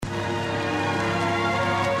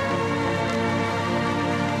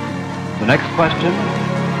The next question.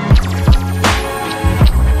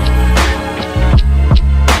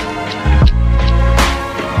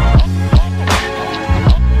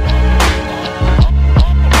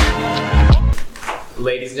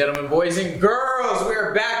 Ladies and gentlemen, boys and girls, we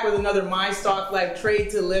are back with another My Stock Life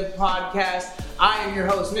Trade to Live podcast. I am your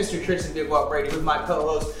host, Mr. Tristan Big Walt Brady, with my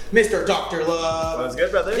co-host, Mr. Dr. Love. That was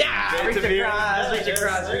good, brother. Yeah, reach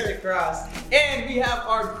across. And we have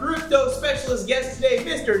our crypto specialist guest today,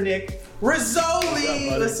 Mr. Nick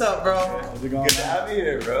Rizzoli. What's up, bro? How's it going? Good to have you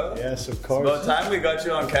here, bro. Yes, of course. It's about time we got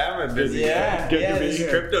you on camera, busy. Yeah, Good to be here.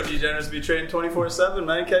 Crypto degenerates be trading 24/7,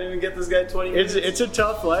 man. Can't even get this guy 20 minutes. It's a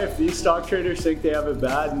tough life. These stock traders think they have it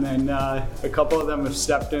bad, and then a couple of them have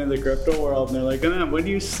stepped into the crypto world, and they're like, when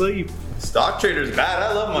do you sleep? Stock trader's bad.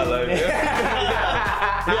 I love my life.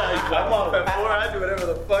 Yeah, I'm off at 4. I do whatever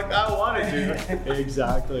the fuck I want to do.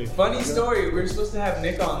 Exactly. Funny story, we were supposed to have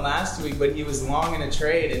Nick on last week, but he was long in a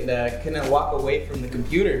trade and couldn't walk away from the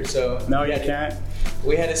computer. So No, you can't.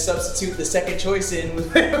 We had to substitute the second choice in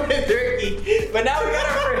with Ricky. But now we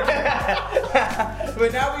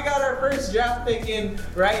got our first draft pick in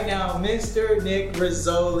right now, Mr. Nick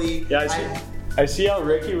Rizzoli. Yeah, I see how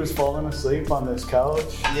Ricky was falling asleep on this couch.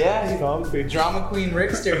 Yeah, He's comfy. Drama Queen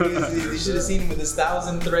Rickster. You should have seen him with his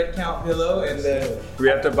 1,000 thread count pillow and We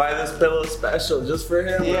have to buy this pillow special just for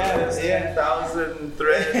him. Yeah, With this yeah. 10,000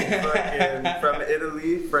 thread fucking from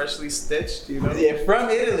Italy, freshly stitched, you know? yeah, from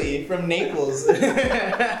Italy, from Naples.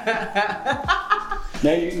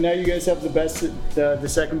 Now you guys have the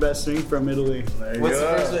second best thing from Italy. What's the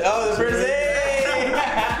first one? Oh, the first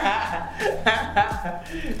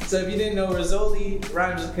So if you didn't know, Rizzoli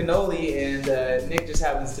rhymes with cannoli, and Nick just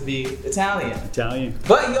happens to be Italian.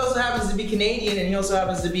 But he also happens to be Canadian, and he also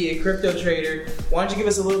happens to be a crypto trader. Why don't you give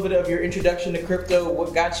us a little bit of your introduction to crypto,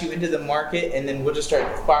 what got you into the market, and then we'll just start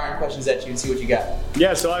firing questions at you and see what you got.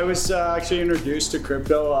 Yeah, so I was actually introduced to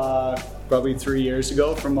crypto probably 3 years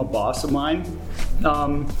ago from a boss of mine.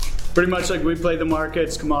 Pretty much like we play the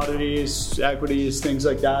markets, commodities, equities, things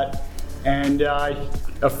like that. And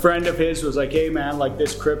a friend of his was like, hey man, like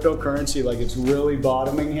this cryptocurrency, like it's really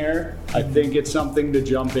bottoming here. I think it's something to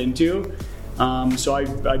jump into. So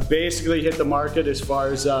I basically hit the market as far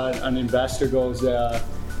as an investor goes,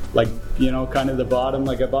 like, you know, kind of the bottom.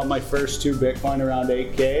 Like I bought my first 2 Bitcoin around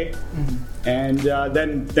 8K. And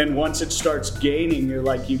then once it starts gaining,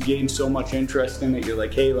 you gain so much interest in it. You're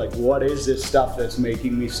like, hey, like what is this stuff that's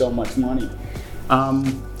making me so much money?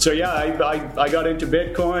 So yeah, I got into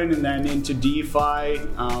Bitcoin and then into DeFi,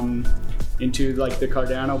 into like the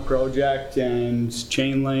Cardano project and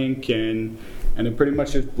Chainlink, and it pretty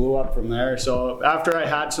much just blew up from there. So after I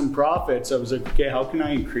had some profits, I was like, okay, how can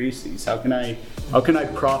I increase these? How can I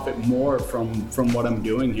profit more from what I'm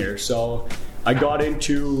doing here? So I got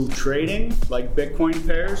into trading like Bitcoin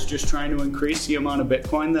pairs, just trying to increase the amount of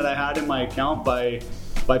Bitcoin that I had in my account by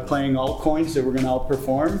playing altcoins that were going to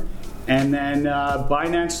outperform. And then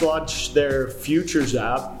Binance launched their futures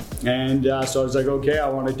app, and so I was like, okay, I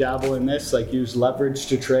want to dabble in this, like use leverage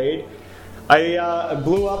to trade. I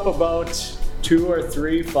blew up about 2 or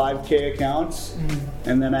 3 5K accounts,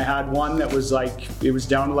 and then I had one that was like, it was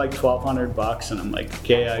down to like $1,200, and I'm like,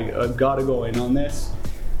 okay, I've got to go in on this.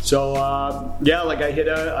 So yeah, like I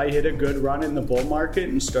hit a good run in the bull market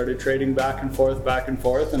and started trading back and forth,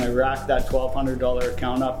 and I racked that $1,200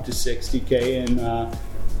 account up to 60K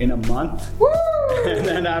in a month. Woo! And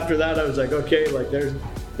then after that I was like, okay, like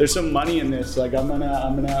there's some money in this, like I'm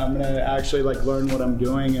gonna actually like learn what I'm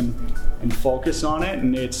doing and focus on it,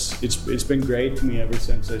 and it's been great to me ever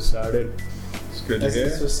since I started. It's good to hear.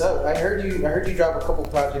 That's what's up. I heard you drop a couple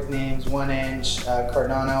project names, 1inch,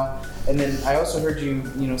 Cardano, and then I also heard you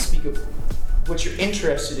speak of what you're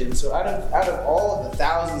interested in. So out of all of the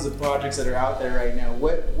thousands of projects that are out there right now,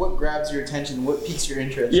 what grabs your attention? What piques your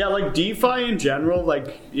interest? Yeah, like DeFi in general,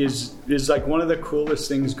 like is like one of the coolest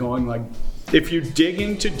things going. Like if you dig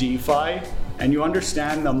into DeFi and you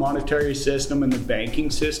understand the monetary system and the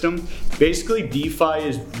banking system, basically DeFi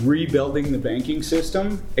is rebuilding the banking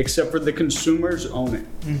system, except for the consumers own it,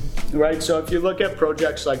 right? So if you look at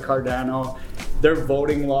projects like Cardano, their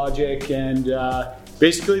voting logic and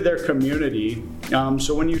basically their community.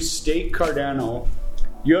 So when you stake Cardano,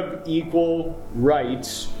 you have equal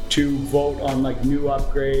rights to vote on like new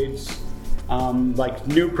upgrades, like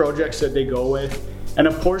new projects that they go with. And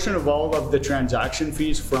a portion of all of the transaction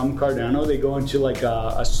fees from Cardano, they go into like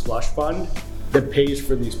a slush fund that pays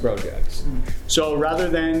for these projects. So rather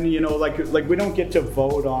than, like we don't get to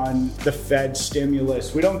vote on the Fed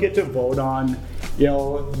stimulus, we don't get to vote on,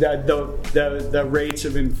 the rates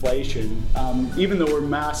of inflation, even though we're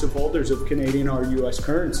massive holders of Canadian or US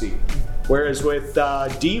currency. Whereas with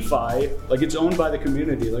DeFi, like it's owned by the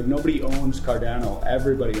community. Like nobody owns Cardano,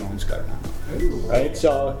 everybody owns Cardano. Ooh. Right?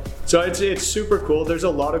 So it's super cool. There's a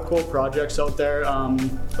lot of cool projects out there.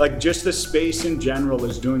 Like just the space in general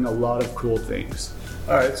is doing a lot of cool things.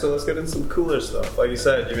 All right, so let's get into some cooler stuff. Like you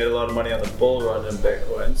said, you made a lot of money on the bull run in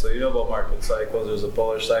Bitcoin. So you know about market cycles. There's a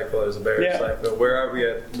bullish cycle. There's a bearish cycle. Where are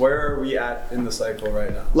we at in the cycle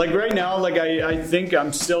right now? Like right now, like I think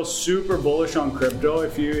I'm still super bullish on crypto.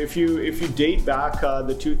 If you date back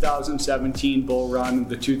the 2017 bull run,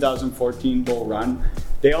 the 2014 bull run,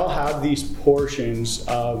 they all have these portions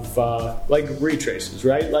of like retraces,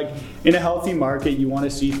 right? Like in a healthy market, you want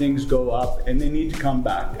to see things go up and they need to come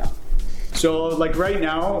back down. So like right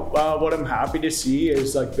now, what I'm happy to see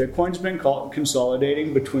is like Bitcoin's been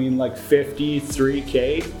consolidating between like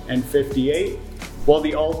 53K and 58, while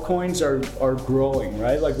the altcoins are growing,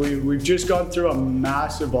 right? Like we've just gone through a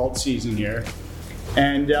massive alt season here.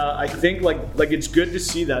 And I think like it's good to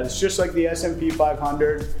see that. It's just like the S&P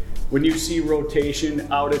 500, when you see rotation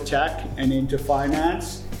out of tech and into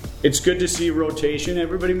finance, it's good to see rotation.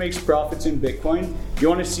 Everybody makes profits in Bitcoin. You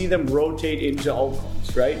want to see them rotate into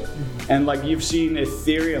altcoins, right? Mm-hmm. And like you've seen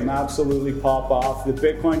Ethereum absolutely pop off. The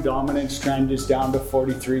Bitcoin dominance trend is down to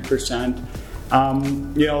 43%.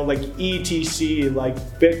 You know, like ETC, like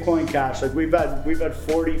Bitcoin Cash, like we've had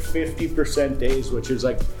 40-50% days, which is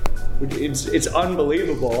like it's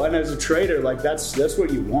unbelievable. And as a trader, like that's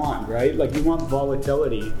what you want, right? Like you want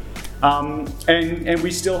volatility. And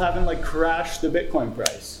we still haven't like crashed the Bitcoin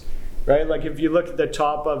price. Right, like if you look at the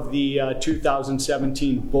top of the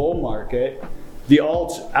 2017 bull market, the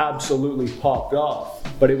alts absolutely popped off,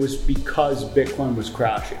 but it was because Bitcoin was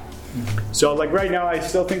crashing. Mm-hmm. So like right now, I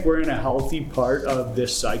still think we're in a healthy part of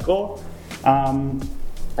this cycle.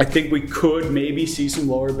 I think we could maybe see some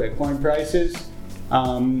lower Bitcoin prices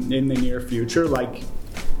in the near future, like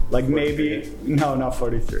maybe not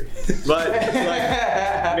 43,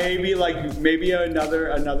 but maybe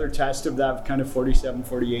another test of that kind of 47,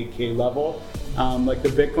 48K level. Like the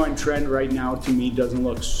Bitcoin trend right now to me doesn't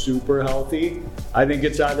look super healthy. I think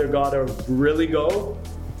it's either got to really go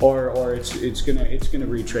or it's gonna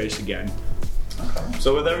retrace again. Okay.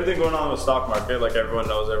 So with everything going on in the stock market, like everyone's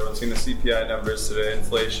seen the CPI numbers today.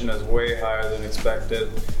 Inflation is way higher than expected.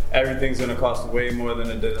 Everything's going to cost way more than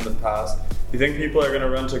it did in the past. You think people are going to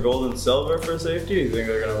run to gold and silver for safety? Or do you think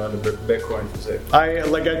they're going to run to Bitcoin for safety?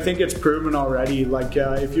 I think it's proven already. Like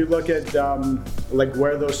if you look at like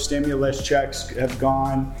where those stimulus checks have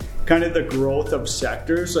gone, kind of the growth of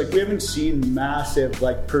sectors, like we haven't seen massive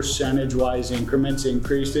like percentage-wise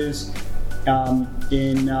increases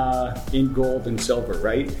in gold and silver,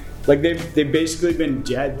 right? Like they've basically been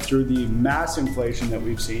dead through the mass inflation that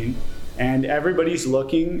we've seen. And everybody's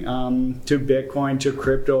looking to Bitcoin, to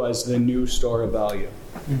crypto as the new store of value.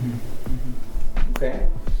 Mm-hmm. Mm-hmm. Okay.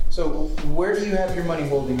 So where do you have your money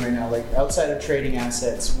holding right now? Like outside of trading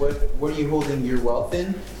assets, what are you holding your wealth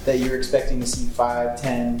in that you're expecting to see 5,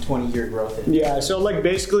 10, 20-year growth in? Yeah, so like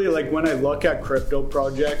basically like when I look at crypto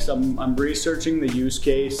projects, I'm researching the use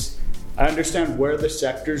case. I understand where the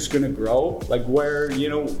sector's going to grow, like where,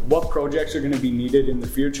 what projects are going to be needed in the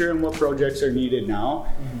future and what projects are needed now.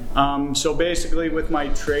 Mm-hmm. So basically with my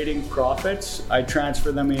trading profits, I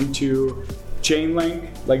transfer them into Chainlink.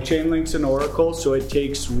 Like Chainlink's an oracle, so it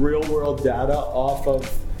takes real world data off of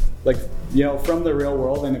from the real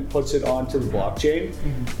world and it puts it onto the blockchain,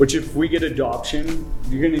 mm-hmm. which if we get adoption,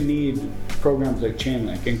 you're going to need programs like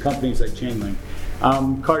Chainlink and companies like Chainlink.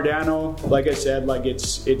 Cardano, like I said, like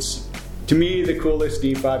it's to me the coolest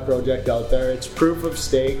DeFi project out there. It's proof of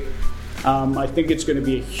stake. I think it's going to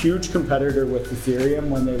be a huge competitor with Ethereum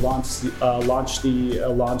when they launch the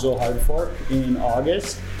Alonzo hard fork in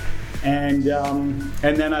August. And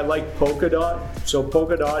then I like Polkadot. So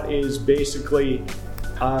Polkadot is basically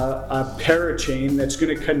a parachain that's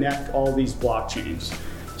going to connect all these blockchains.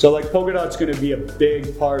 So like Polkadot's going to be a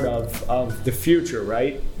big part of the future,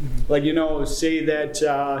 right? Like, say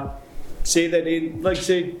that in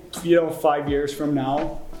 5 years from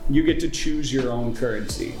now, you get to choose your own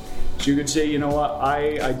currency. So you could say, you know what,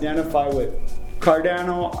 I identify with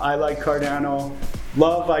Cardano, I like Cardano.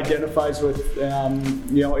 Love identifies with,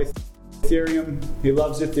 Ethereum, he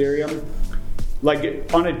loves Ethereum.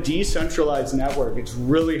 Like on a decentralized network, it's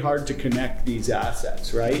really hard to connect these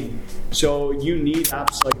assets, right? So you need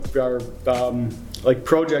apps like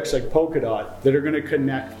projects like Polkadot that are going to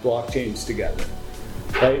connect blockchains together,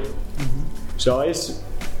 right? Mm-hmm. So I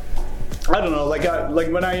don't know.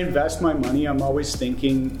 Like when I invest my money, I'm always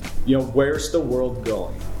thinking, where's the world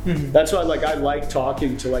going? Mm-hmm. That's why I like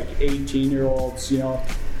talking to like 18-year-olds,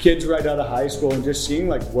 kids right out of high school and just seeing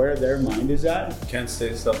like where their mind is at. Can't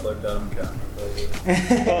say stuff like that on camera.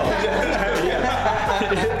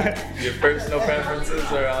 Your personal preferences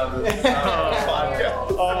are on the podcast.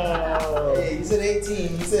 Oh. Hey, you said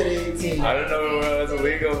 18. You said 18. I don't know where it's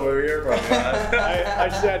illegal where you're from. I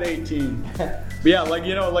said 18. But yeah, like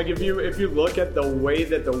like if you look at the way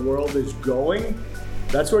that the world is going,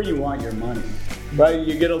 that's where you want your money, right?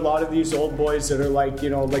 You get a lot of these old boys that are like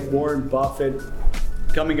like Warren Buffett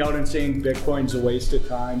coming out and saying Bitcoin's a waste of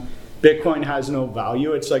time. Bitcoin has no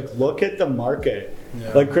value. It's like, look at the market.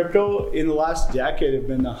 Yeah. Like crypto in the last decade have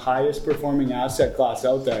been the highest performing asset class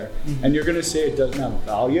out there. Mm-hmm. And you're going to say it doesn't have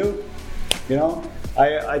value?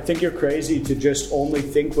 I think you're crazy to just only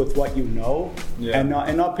think with what you know and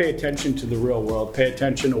not pay attention to the real world. Pay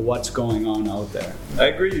attention to what's going on out there. I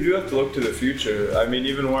agree. You do have to look to the future. I mean,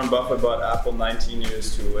 even Warren Buffett bought Apple 19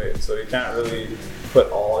 years too late, so you can't really put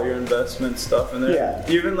all your investment stuff in there. Yeah.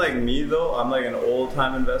 Even like me though, I'm like an old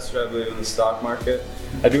time investor. I believe in the stock market.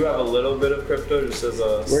 I do have a little bit of crypto just as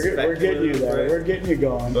a We're getting you there. Right? We're getting you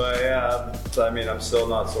going. But yeah, I mean, I'm still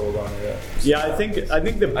not sold on it yet. Yeah, I think the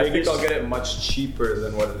biggest. I think I'll get it much cheaper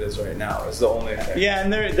than what it is right now. Is the only thing. Yeah,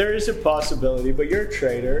 and there is a possibility, but you're a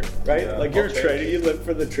trader, right? Yeah, like you're a trader. You live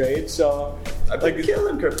for the trade, so. I've been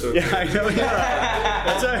killing crypto. Yeah, I know. Yeah.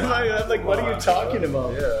 That's why I'm like, what are you talking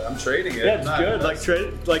about? Yeah, I'm trading it. Yeah, it's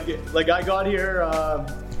good. Like I got here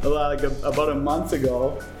about a month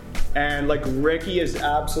ago, and like Ricky's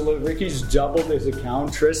doubled his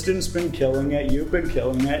account. Tristan's been killing it. You've been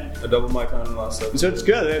killing it. I doubled my account in the last 7 years. So it's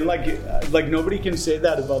good, and like nobody can say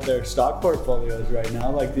that about their stock portfolios right now.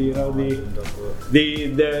 Like the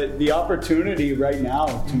opportunity right now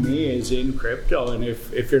to me is in crypto, and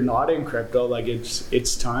if you're not in crypto, like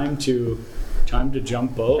it's time to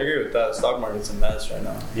jump boat. I agree with that. The stock market's a mess right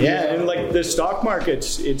now. Yeah, and like the stock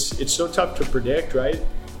market's it's so tough to predict, right?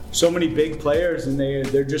 So many big players, and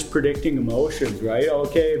they're just predicting emotions, right?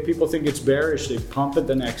 Okay, people think it's bearish, they pump it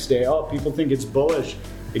the next day. Oh, people think it's bullish,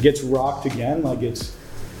 it gets rocked again. Like it's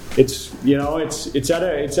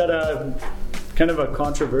at a kind of a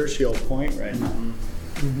controversial point right now.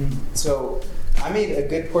 Mm-hmm. So I made a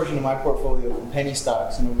good portion of my portfolio from penny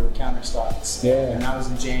stocks and over-the-counter stocks. Yeah. And that was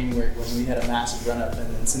in January when we had a massive run-up, and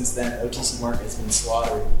then since then, OTC market's been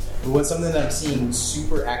slaughtered. But what's something that I'm seeing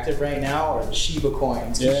super active right now are the Shiba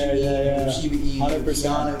coins. Shiba Inu,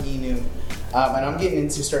 Nano Inu. And I'm getting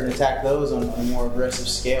into starting to attack those on a more aggressive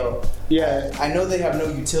scale. Yeah. I know they have no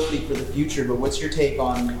utility for the future, but what's your take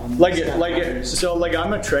on so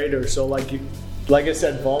I'm a trader, so like I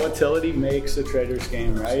said, volatility makes a trader's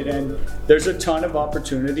game, right? And there's a ton of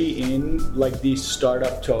opportunity in like these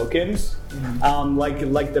startup tokens, like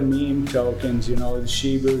the meme tokens, the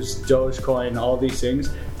Shiba's, Dogecoin, all these things.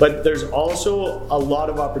 But there's also a lot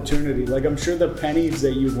of opportunity. Like I'm sure the pennies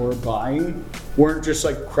that you were buying weren't just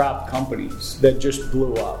like crap companies that just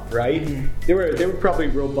blew up, right? Mm-hmm. They were probably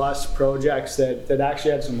robust projects that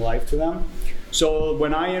actually had some life to them. So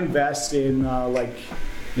when I invest in like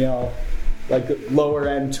lower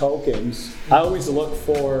end tokens, I always look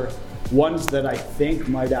for ones that I think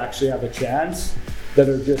might actually have a chance that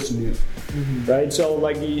are just new, right? So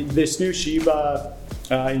like this new Shiba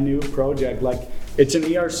Inu project, like it's an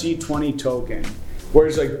ERC20 token,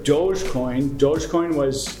 whereas like Dogecoin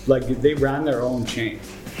was like they ran their own chain.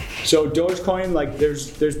 So Dogecoin, like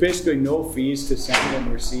there's basically no fees to send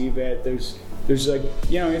and receive it. There's like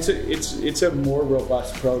it's a more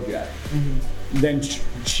robust project. Than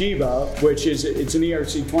Shiba, which it's an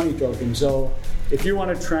ERC20 token. So if you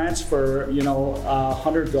want to transfer,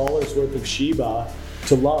 $100 worth of Shiba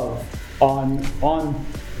to Love on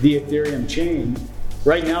the Ethereum chain,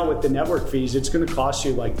 right now with the network fees, it's going to cost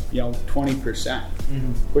you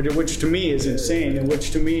 20%, which to me is insane, and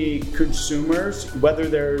which to me consumers, whether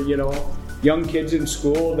they're young kids in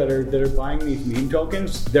school that are buying these meme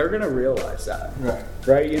tokens, they're going to realize that.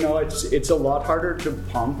 Right? It's a lot harder to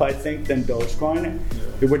pump, I think, than Dogecoin,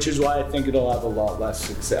 which is why I think it'll have a lot less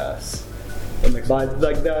success. But like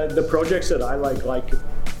the projects that I like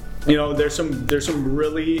there's some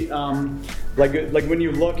really like when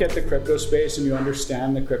you look at the crypto space and you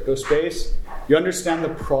understand the crypto space, you understand the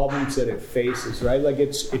problems that it faces, right? Like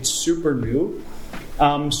it's super new.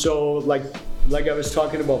 So like I was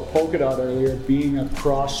talking about Polkadot earlier being a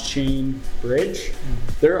cross-chain bridge,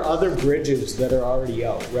 there are other bridges that are already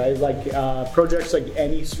out, right? Like projects like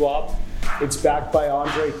AnySwap, it's backed by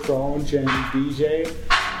Andre Cronje and DJ,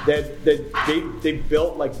 that they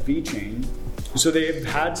built like VeChain, so they've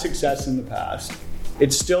had success in the past.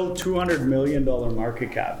 It's still $200 million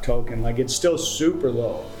market cap token, like it's still super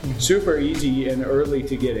low, super easy and early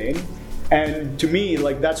to get in. And to me,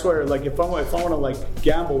 like that's where, like if I want to like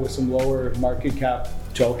gamble with some lower market cap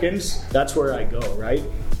tokens, that's where I go, right?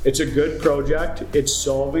 It's a good project. It's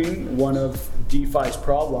solving one of DeFi's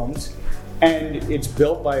problems, and it's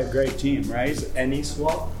built by a great team, right?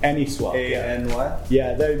 AnySwap? AnySwap. ANY?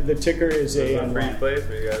 Yeah, the ticker is ANY. A free play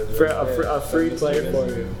for you guys. Right? A free play for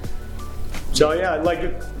you. So yeah, like,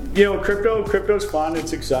 you know, crypto's fun.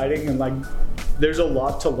 It's exciting, and like, there's a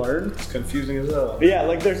lot to learn. It's confusing as hell. Yeah,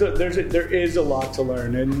 like there is a lot to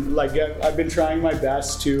learn, and like I've been trying my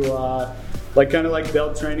best to like kind of like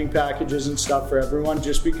build training packages and stuff for everyone,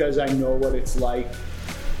 just because I know what it's like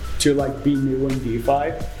to like be new in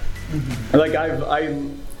DeFi. Mm-hmm. Like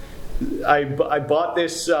I bought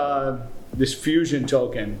this Fusion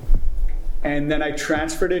token, and then I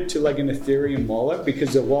transferred it to like an Ethereum wallet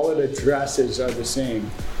because the wallet addresses are the same,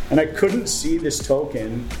 and I couldn't see this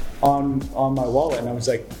token on my wallet, and I was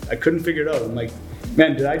like, I couldn't figure it out. I'm like,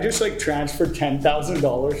 man, did I just like transfer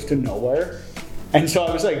 $10,000 to nowhere? And so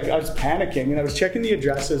I was panicking, and I was checking the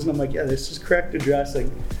addresses, and I'm like, yeah, this is correct address. Like,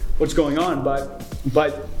 what's going on? But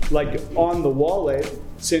like on the wallet,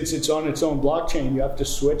 since it's on its own blockchain, you have to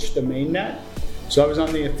switch the mainnet. So I was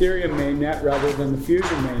on the Ethereum mainnet rather than the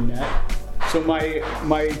Fusion mainnet. So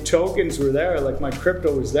my tokens were there, like my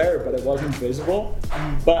crypto was there, but it wasn't visible.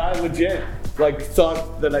 But I legit like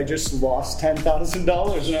thought that I just lost $10,000,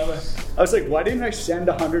 and I was like, why didn't I send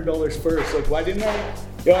 $100 first? Like, why didn't I?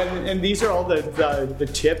 You know, and these are all the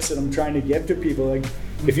tips that I'm trying to give to people. Like,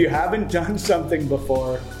 if you haven't done something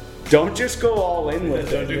before, don't just go all in with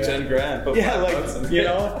it. Don't do 10 grand. Yeah, like, you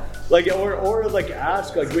know, like or like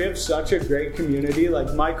ask. Like, we have such a great community.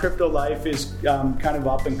 Like, my crypto life is kind of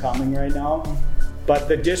up and coming right now, but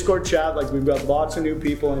the Discord chat, like, we've got lots of new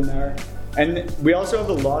people in there. And we also have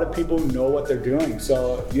a lot of people who know what they're doing.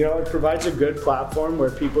 So, you know, it provides a good platform where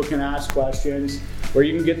people can ask questions, where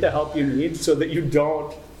you can get the help you need so that you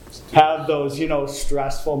don't have those, you know,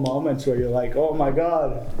 stressful moments where you're like, oh my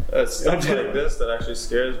God. It's stuff like this that actually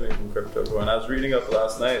scares me from crypto. When I was reading up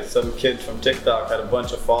last night, some kid from TikTok had a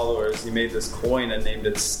bunch of followers. He made this coin and named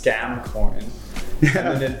it Scam Coin.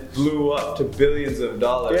 Yeah. And then it blew up to billions of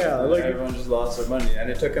dollars. Yeah, like everyone just lost their money,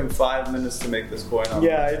 and it took him 5 minutes to make this coin.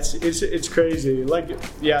 Yeah, it's crazy. Like,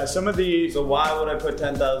 yeah, some of the. So why would I put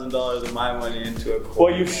 $10,000 of my money into a coin?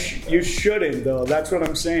 Well, you shouldn't though. That's what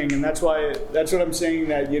I'm saying, and that's what I'm saying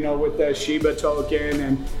that, you know, with the Shiba token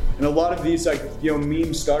and a lot of these, like, you know,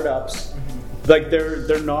 meme startups. Like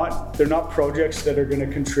they're not projects that are going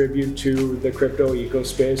to contribute to the crypto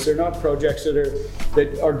ecospace. They're not projects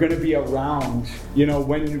that are going to be around, you know,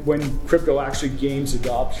 when crypto actually gains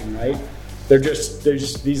adoption, right? There's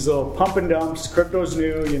just these little pump and dumps. Crypto's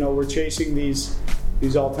new, you know, we're chasing these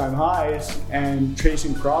all-time highs and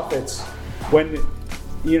chasing profits when,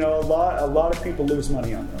 you know, a lot of people lose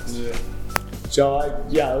money on those. Yeah. So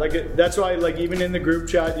that's why, like, even in the group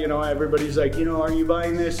chat, you know, everybody's like, you know, are you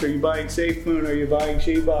buying this? Are you buying SafeMoon? Are you buying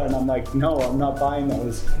Shiba? And I'm like, no, I'm not buying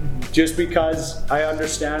those. Just because I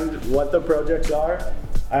understand what the projects are,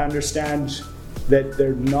 I understand that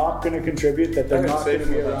they're not going to contribute, that they're not going to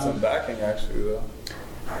be around. Some backing actually though.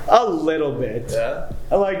 A little bit. Yeah.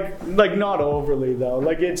 Like not overly though.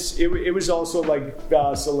 Like it was also like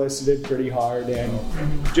solicited pretty hard, and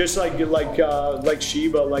just like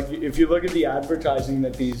Shiba. Like, if you look at the advertising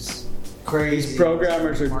that these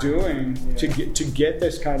programmers are doing to get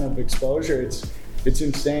this kind of exposure, it's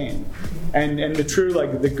insane. And the true,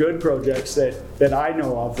 like, the good projects that I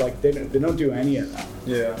know of, like, they don't do any of that.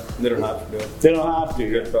 Yeah, they don't have to do it. They don't have to.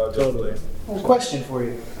 Good project. Totally. Well, question for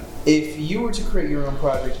you. If you were to create your own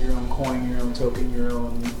project, your own coin, your own token, your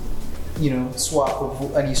own, you know, swap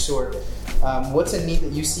of any sort, what's a need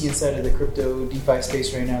that you see inside of the crypto DeFi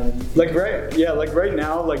space right now that you think right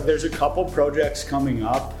now, like, there's a couple projects coming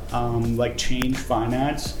up, like Change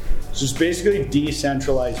Finance. So it's basically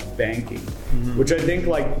decentralized banking, which I think,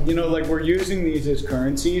 like, you know, like, we're using these as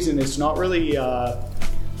currencies, and it's not really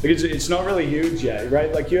it's not really huge yet,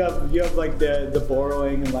 right? Like, you have like the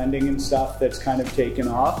borrowing and lending and stuff that's kind of taken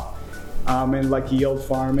off, and like yield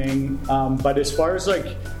farming. But as far as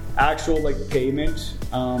like actual like payment,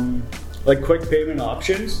 like quick payment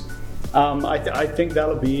options, I think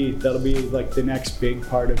that'll be like the next big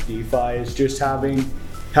part of DeFi, is just having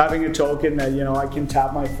a token that, you know, I can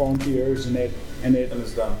tap my phone to yours and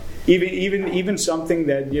it's done. Even something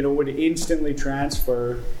that, you know, would instantly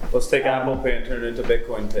transfer. Let's take Apple Pay and turn it into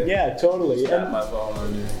Bitcoin Pay. Yeah, totally. Just tap my phone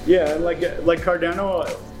on you. Yeah, and like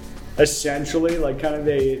Cardano, essentially, like, kind of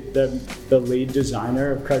the lead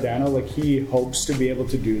designer of Cardano, like, he hopes to be able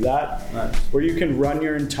to do that. Nice. Where you can run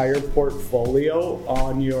your entire portfolio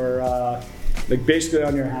on your like basically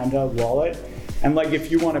on your handheld wallet. And like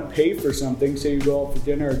if you want to pay for something, say you go out for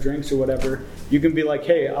dinner or drinks or whatever, you can be like,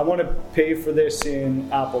 hey, I want to pay for this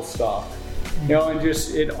in Apple stock. You know, and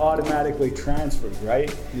just it automatically transfers,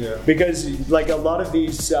 right? Yeah. Because like a lot of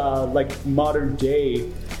these like modern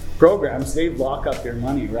day programs, they lock up your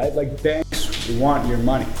money, right? Like banks want your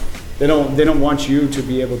money. They don't want you to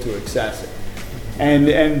be able to access it.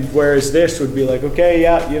 And whereas this would be like, okay,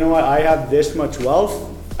 yeah, you know what? I have this much wealth.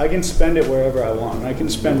 I can spend it wherever I want. I can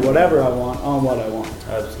spend whatever I want on what I want.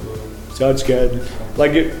 Absolutely. So it's good.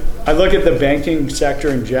 Like I look at the banking sector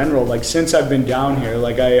in general. Like since I've been down here,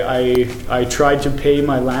 like I tried to pay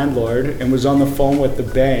my landlord and was on the phone with the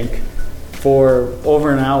bank for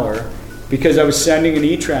over an hour because I was sending an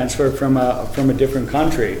e-transfer from a different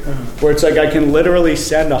country, where it's like I can literally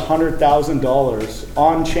send $100,000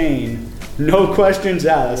 on chain, no questions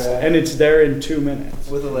asked, and it's there in 2 minutes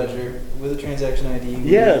with a ledger, with a transaction ID.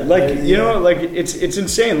 Yeah, like you know, like it's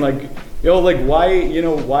insane. Like like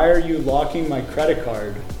why are you locking my credit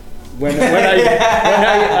card when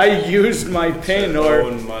I used my PIN, or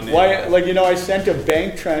why I sent a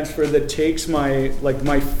bank transfer that takes my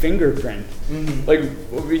fingerprint. Like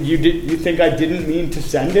you think I didn't mean to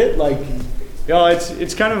send it? Like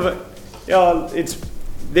it's kind of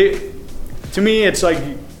to me it's like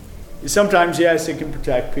sometimes yes it can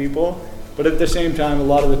protect people, but at the same time a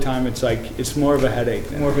lot of the time it's like it's more of a headache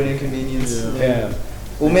now. More of an inconvenience. Yeah.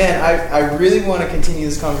 Well, man, I really want to continue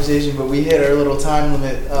this conversation, but we hit our little time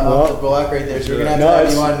limit up the block right there, so we're going to have to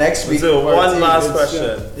have you on next week. So one last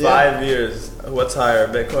question. 5 years, what's higher,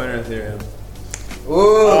 Bitcoin or Ethereum?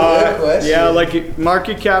 Ooh, good question. Yeah, like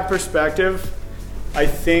market cap perspective, I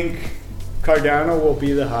think Cardano will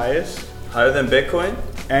be the highest. Higher than Bitcoin?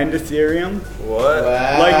 And Ethereum. What?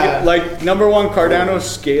 Wow. Like number one, Cardano's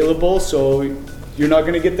scalable, so you're not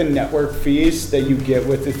going to get the network fees that you get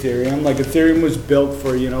with Ethereum. Like Ethereum was built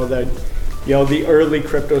for the early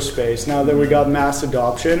crypto space. Now that we got mass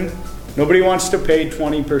adoption, nobody wants to pay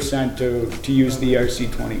 20% to use the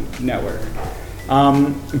ERC20 network.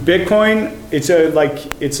 Bitcoin, it's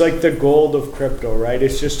like the gold of crypto, right?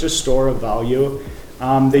 It's just a store of value.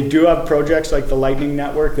 They do have projects like the Lightning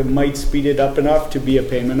Network that might speed it up enough to be a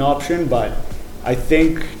payment option, but I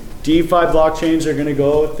think DeFi blockchains are going to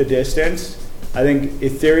go the distance. I think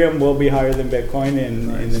Ethereum will be higher than Bitcoin in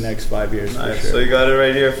the next 5 years. Nice. For sure. So you got it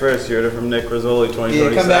right here first. You heard it from Nick Rizzoli, 2027.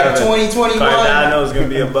 Yeah, come back 2021. Cardano is going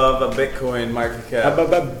to be above a Bitcoin market cap.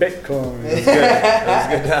 Above Bitcoin. It was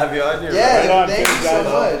good to have you on here. Yeah, thank you so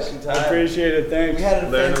much. I appreciate it. Thanks. We had a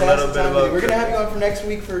fantastic time with you. We're going to have you on for next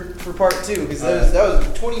week for part 2, because that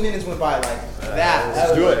was 20 minutes went by like that.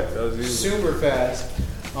 Let's do it. That was super fast.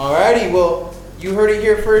 Alrighty, well, you heard it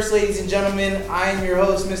here first, ladies and gentlemen. I am your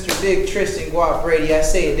host, Mr. Big Tristan Guap Brady. I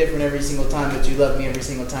say it different every single time, but you love me every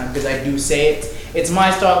single time because I do say it. It's My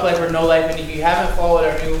Stock Life or No Life, and if you haven't followed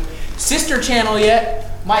our new sister channel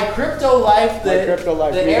yet, My Crypto Life, the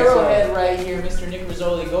arrowhead right here, Mr. Nick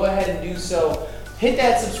Rizzoli, go ahead and do so. Hit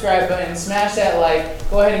that subscribe button, smash that like,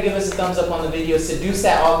 go ahead and give us a thumbs up on the video, seduce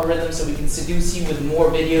that algorithm so we can seduce you with more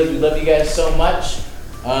videos. We love you guys so much.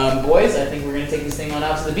 Boys, I think we're going to take this thing on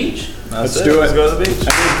out to the beach. Let's do it. Let's go to the beach.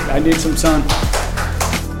 I need some sun.